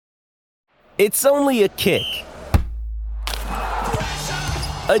It's only a kick,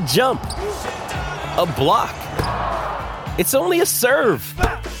 a jump, a block. It's only a serve.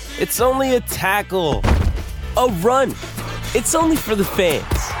 It's only a tackle, a run. It's only for the fans.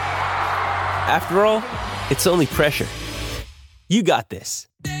 After all, it's only pressure. You got this.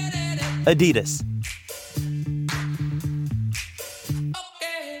 Adidas.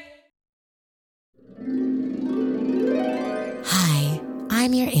 Hi,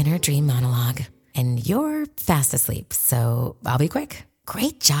 I'm your inner dream monologue, and you're fast asleep, so I'll be quick.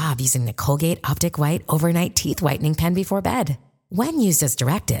 Great job using the Colgate Optic White Overnight Teeth Whitening Pen before bed. When used as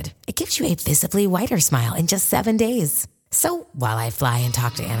directed, it gives you a visibly whiter smile in just 7 days. So while I fly and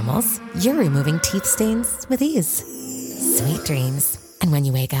talk to animals, you're removing teeth stains with ease. Sweet dreams. And when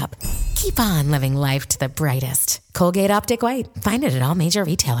you wake up, keep on living life to the brightest. Colgate Optic White. Find it at all major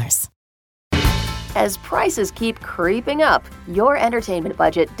retailers. As prices keep creeping up, your entertainment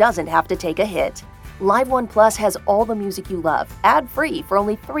budget doesn't have to take a hit. Live One Plus has all the music you love, ad-free for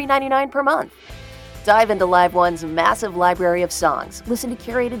only $3.99 per month. Dive into Live One's massive library of songs, listen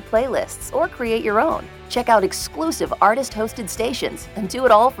to curated playlists, or create your own. Check out exclusive artist-hosted stations and do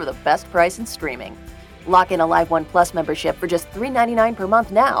it all for the best price in streaming. Lock in a Live One Plus membership for just $3.99 per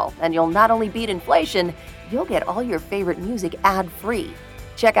month now, and you'll not only beat inflation, you'll get all your favorite music ad-free.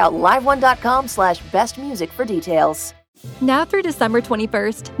 Check out liveone.com/bestmusic for details. Now through December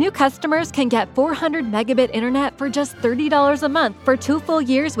 21st, new customers can get 400 megabit internet for just $30 a month for 2 full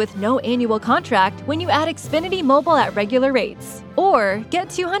years with no annual contract when you add Xfinity Mobile at regular rates. Or get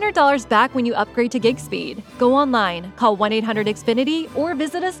 $200 back when you upgrade to gig speed. Go online, call 1-800-XFINITY, or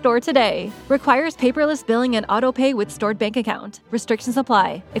visit a store today. Requires paperless billing and auto-pay with stored bank account. Restrictions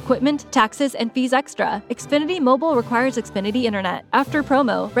apply. Equipment, taxes, and fees extra. Xfinity Mobile requires Xfinity Internet. After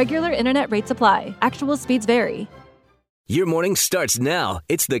promo, regular internet rates apply. Actual speeds vary. Your morning starts now.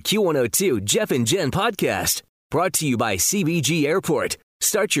 It's the Q102 Jeff and Jen podcast. Brought to you by CBG Airport.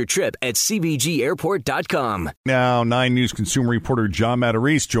 Start your trip at CBGAirport.com. Now, 9 News consumer reporter John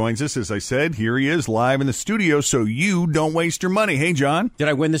Matarese joins us. As I said, here he is live in the studio, so you don't waste your money. Hey, John. Did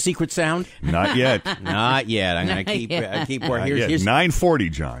I win the secret sound? Not yet. Not yet. I'm going to keep working. Here's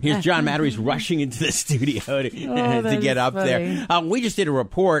 9:40, John. Here's John Matarese rushing into the studio to get up there. We just did a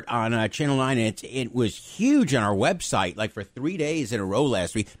report on Channel 9, and it was huge on our website, like for 3 days in a row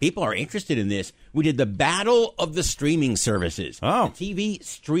last week. People are interested in this. We did the Battle of the Streaming Services. Oh. The TV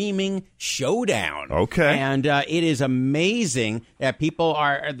streaming showdown. Okay. And it is amazing that people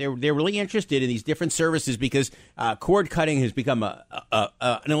they're really interested in these different services because cord cutting has become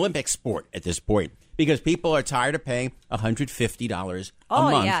an Olympic sport at this point because people are tired of paying $150 a month.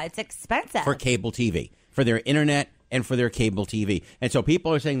 Oh, yeah, it's expensive. For cable TV, for their internet and for their cable TV. And so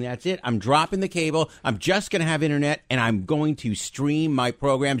people are saying, that's it. I'm dropping the cable. I'm just going to have internet, and I'm going to stream my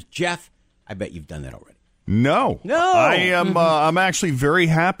programs. Jeff, I bet you've done that already. No. I am. I'm actually very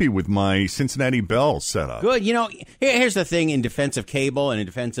happy with my Cincinnati Bell setup. Good. You know, here's the thing in defense of cable and in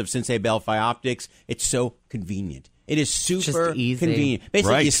defense of Cincinnati Bell Fioptics, it's so convenient. It is super convenient.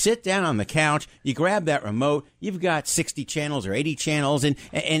 Basically, right. You sit down on the couch, you grab that remote, you've got 60 channels or 80 channels, and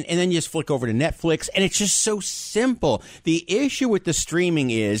then you just flick over to Netflix, and it's just so simple. The issue with the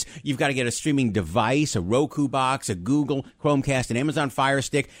streaming is you've got to get a streaming device, a Roku box, a Google Chromecast, an Amazon Fire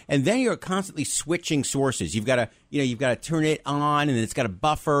Stick, and then you're constantly switching sources. You've got to turn it on, and then it's got to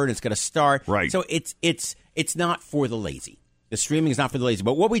buffer, and it's got to start. Right. So it's not for the lazy. The streaming is not for the lazy.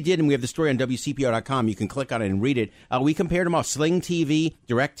 But what we did, and we have the story on WCPR.com, you can click on it and read it. We compared them all. Sling TV,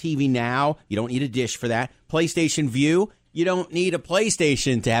 DirecTV Now, you don't need a dish for that. PlayStation View, you don't need a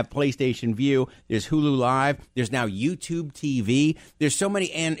PlayStation to have PlayStation View. There's Hulu Live. There's now YouTube TV. There's so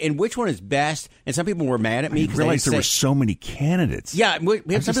many. And which one is best? And some people were mad at me. I realized there were so many candidates. Yeah,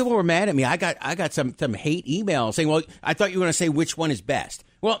 some people were mad at me. I got some hate emails saying, well, I thought you were going to say which one is best.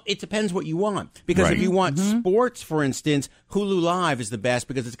 Well, it depends what you want. Because right. if you want sports, for instance, Hulu Live is the best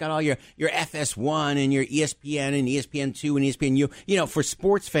because it's got all your FS1 and your ESPN and ESPN2 and ESPNU, for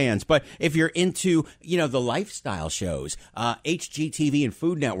sports fans. But if you're into, the lifestyle shows, HGTV and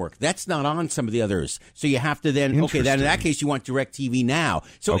Food Network, that's not on some of the others. So you have to then, then in that case, you want DirecTV Now.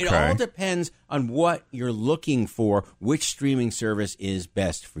 So It all depends on what you're looking for, which streaming service is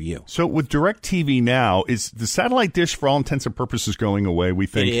best for you. So with DirecTV Now, is the satellite dish for all intents and purposes going away, we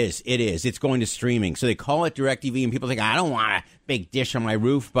think? It is. It's going to streaming. So they call it DirecTV, and people think, I don't want a big dish on my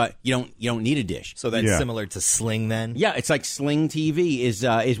roof, but you don't need a dish. So that's similar to Sling then? Yeah, it's like Sling TV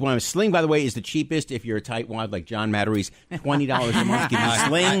is one of Sling, by the way, is the cheapest if you're a tightwad like John Matarese. $20 a month. Give you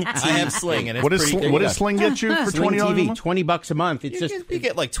Sling. I have Sling, and it's what does Sling get you for Sling $20 TV, a month? $20 a month. It's you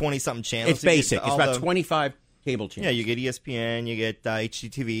get like 20-something channels. It's basic. It's about 25. cable channels. Yeah, you get ESPN, you get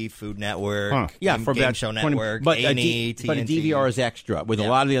HGTV, Food Network, for Game about Show 20, Network, but A&E, TNT. But a DVR is extra. With a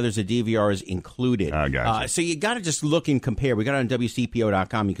lot of the others, a DVR is included. I gotcha. So you got to just look and compare. We got it on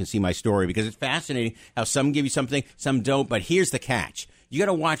WCPO.com. You can see my story because it's fascinating how some give you something, some don't. But here's the catch. You got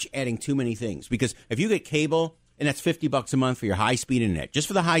to watch adding too many things because if you get cable, and that's $50 a month for your high-speed internet. Just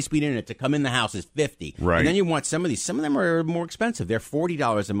for the high-speed internet to come in the house is $50. Right. And then you want some of these. Some of them are more expensive. They're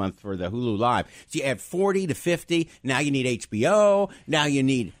 $40 a month for the Hulu Live. So you add 40 to 50. Now you need HBO. Now you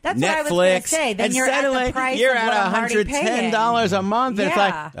need That's Netflix. what I was going to say. Then and you're at suddenly the price you're of what at I'm already paying. $110 a month. And it's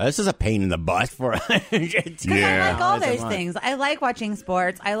like, Yeah. this is a pain in the butt for $110. I like all a those month. things. I like watching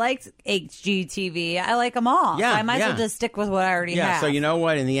sports. I like HGTV. I like them all. Yeah, so I might as yeah. well just stick with what I already Yeah, have. so you know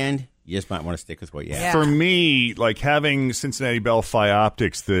what? In the end, you just might want to stick with what you have. Yeah. For me, like having Cincinnati Bell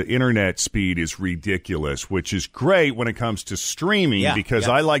Optics, the internet speed is ridiculous, which is great when it comes to streaming because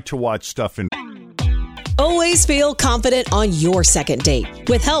I like to watch stuff in. Always feel confident on your second date.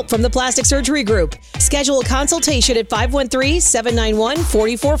 With help from the Plastic Surgery Group. Schedule a consultation at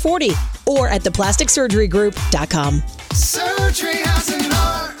 513-791-4440 or at theplasticsurgerygroup.com. Surgery has an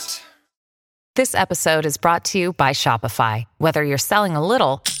art. This episode is brought to you by Shopify. Whether you're selling a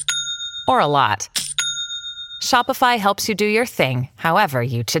little or a lot, Shopify helps you do your thing, however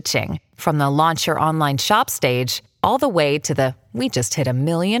you cha-ching. From the launch your online shop stage, all the way to the we just hit 1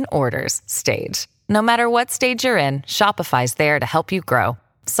 million orders stage. No matter what stage you're in, Shopify's there to help you grow.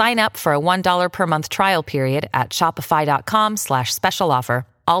 Sign up for a $1 per month trial period at shopify.com/special offer,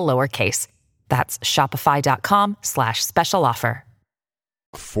 all lowercase. That's shopify.com/special offer.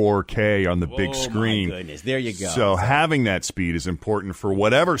 4K on the big screen. My goodness, there you go. So having that speed is important for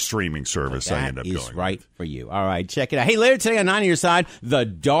whatever streaming service I end up That going. is right for you. All right, check it out. Hey, later today on 9 on Your Side, the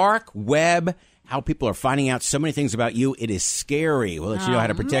dark web. How people are finding out so many things about you. It is scary. We'll let you know how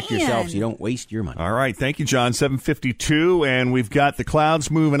to protect yourself so you don't waste your money. All right. Thank you, John. 7:52, and we've got the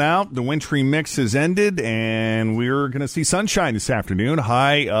clouds moving out. The wintry mix has ended, and we're going to see sunshine this afternoon.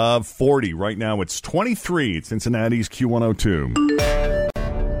 High of 40. Right now it's 23 at Cincinnati's Q102.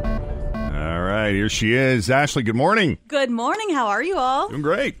 All right. Here she is. Ashley, good morning. Good morning. How are you all? Doing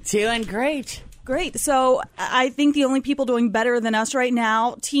great. Doing great. Great. So I think the only people doing better than us right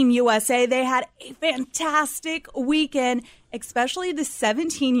now, Team USA, they had a fantastic weekend, especially the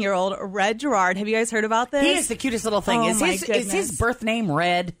 17-year-old Red Gerard. Have you guys heard about this? He is the cutest little thing. Oh, is his birth name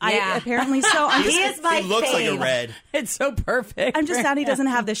Red? Yeah. Apparently so. He is my He looks like a red. It's so perfect. I'm just sad he doesn't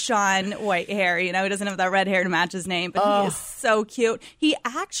have the Sean white hair. You know, he doesn't have that red hair to match his name, but he is so cute. He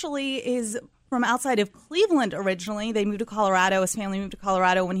actually is from outside of Cleveland originally. They moved to Colorado. His family moved to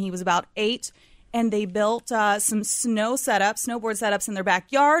Colorado when he was about 8. And they built some snowboard setups in their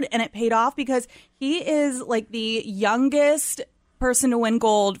backyard, and it paid off because he is like the youngest person to win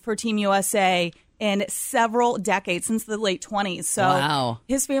gold for Team USA in several decades, since the late 20s. So wow.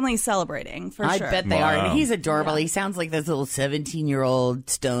 His family is celebrating, for I sure. bet they are. And he's adorable. He sounds like this little 17-year-old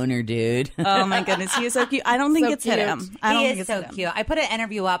stoner dude. Oh, my goodness. He is so cute. I don't think it's hit him. He is so cute. I put an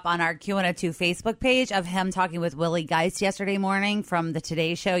interview up on our Q102 Facebook page of him talking with Willie Geist yesterday morning from the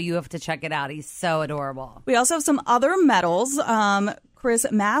Today Show. You have to check it out. He's so adorable. We also have some other medals. Chris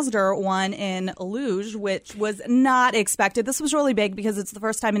Masder won in luge, which was not expected. This was really big because it's the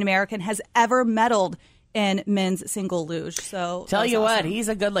first time an American has ever medaled in men's single luge. So tell you awesome. what, he's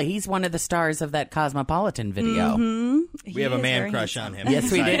a good. He's one of the stars of that Cosmopolitan video. Mm-hmm. We have a man crush on him.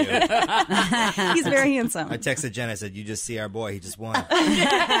 Yes, we do. He's very handsome. I texted Jen. I said, "You just see our boy. He just won." She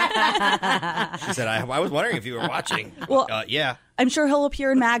said, "I was wondering if you were watching." Well, yeah. I'm sure he'll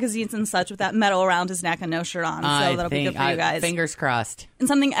appear in magazines and such with that medal around his neck and no shirt on. So that'll be good for you guys. Fingers crossed. And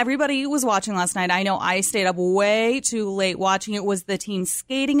something everybody was watching last night, I know I stayed up way too late watching it, was the team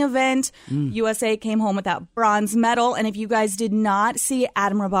skating event. USA came home with that bronze medal. And if you guys did not see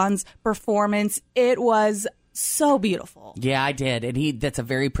Adam Raban's performance, it was so beautiful. Yeah, I did. And that's a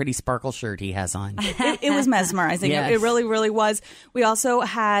very pretty sparkle shirt he has on. It was mesmerizing. Yes. It really, really was. We also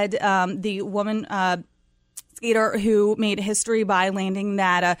had the woman skater who made history by landing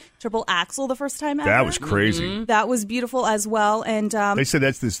that triple axel the first time ever. That was crazy. Mm-hmm. That was beautiful as well. And they said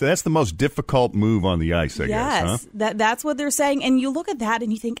that's the most difficult move on the ice, I guess. Huh? That's what they're saying. And you look at that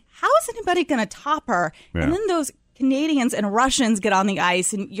and you think, how is anybody going to top her? Yeah. And then those Canadians and Russians get on the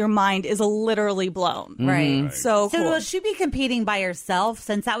ice and your mind is literally blown. Right. So cool. will she be competing by herself?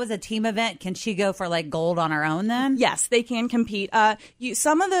 Since that was a team event, can she go for like gold on her own then? Yes, they can compete.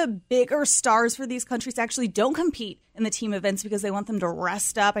 Some of the bigger stars for these countries actually don't compete in the team events because they want them to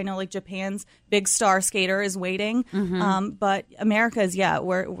rest up. I know like Japan's big star skater is waiting. But America's,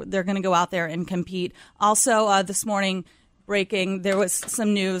 they're going to go out there and compete. Also, this morning, breaking, there was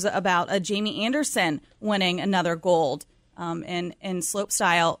some news about Jamie Anderson winning another gold in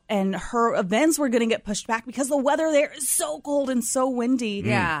slopestyle, and her events were going to get pushed back because the weather there is so cold and so windy.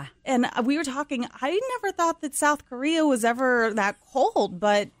 Yeah. And we were talking, I never thought that South Korea was ever that cold,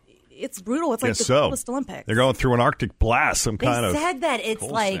 but it's brutal. It's like the coldest Olympics. They're going through an Arctic blast, They said that it's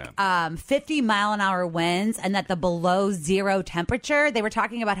like 50-mile-an-hour winds and that the below zero temperature, they were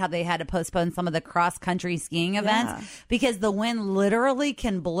talking about how they had to postpone some of the cross-country skiing events because the wind literally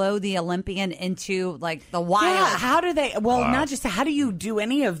can blow the Olympian into like the wild. Yeah, how do they, not just, how do you do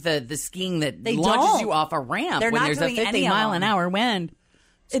any of the skiing that launches you off a ramp They're when not there's a doing any of 50-mile-an-hour wind?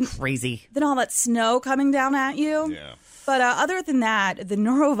 It's crazy. Then all that snow coming down at you. Yeah. But other than that, the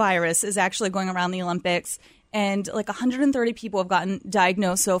norovirus is actually going around the Olympics, and like 130 people have gotten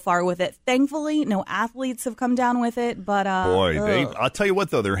diagnosed so far with it. Thankfully, no athletes have come down with it, but I'll tell you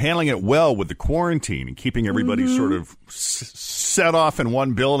what, though, they're handling it well with the quarantine and keeping everybody sort of set off in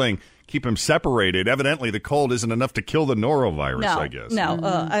one building, keep them separated. Evidently, the cold isn't enough to kill the norovirus, I guess. No,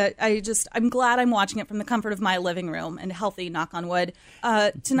 I'm glad I'm watching it from the comfort of my living room and healthy, knock on wood.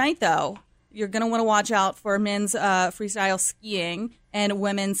 Tonight, though, you're going to want to watch out for men's freestyle skiing and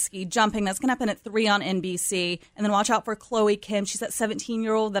women's ski jumping. That's going to happen at 3 on NBC. And then watch out for Chloe Kim. She's that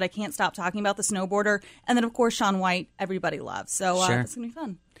 17-year-old that I can't stop talking about, the snowboarder. And then, of course, Shaun White, everybody loves. So it's going to be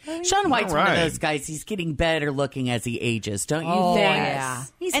fun. Shaun White's one of those guys. He's getting better looking as he ages, don't you think? Yeah.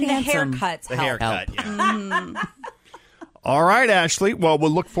 He's and handsome. the haircuts The help. haircut, yeah. All right, Ashley. Well,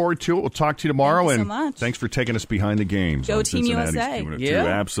 we'll look forward to it. We'll talk to you tomorrow. Thank you so and much. Thanks for taking us behind the games. Go on Team Cincinnati's USA. Q102. Yeah.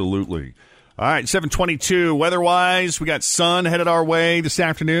 Absolutely. All right, 7:22. Weather-wise, we got sun headed our way this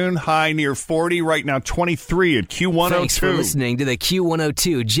afternoon. High near 40. Right now, 23 at Q102. Thanks for listening to the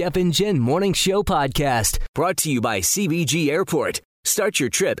Q102 Jeff and Jen Morning Show podcast. Brought to you by CBG Airport. Start your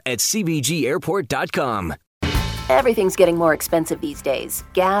trip at CBGAirport.com. Everything's getting more expensive these days.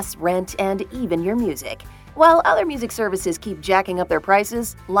 Gas, rent, and even your music. While other music services keep jacking up their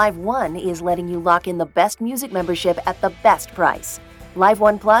prices, Live One is letting you lock in the best music membership at the best price. Live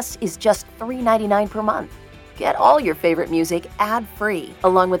One Plus is just $3.99 per month. Get all your favorite music ad-free,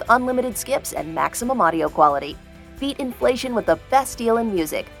 along with unlimited skips and maximum audio quality. Beat inflation with the best deal in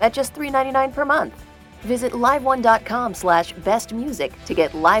music at just $3.99 per month. Visit liveone.com/bestmusic to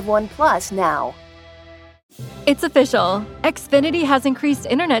get Live One Plus now. It's official. Xfinity has increased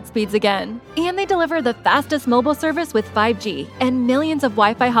internet speeds again, and they deliver the fastest mobile service with 5G and millions of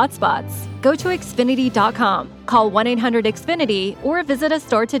Wi-Fi hotspots. Go to Xfinity.com, call 1-800-XFINITY, or visit a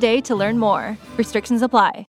store today to learn more. Restrictions apply.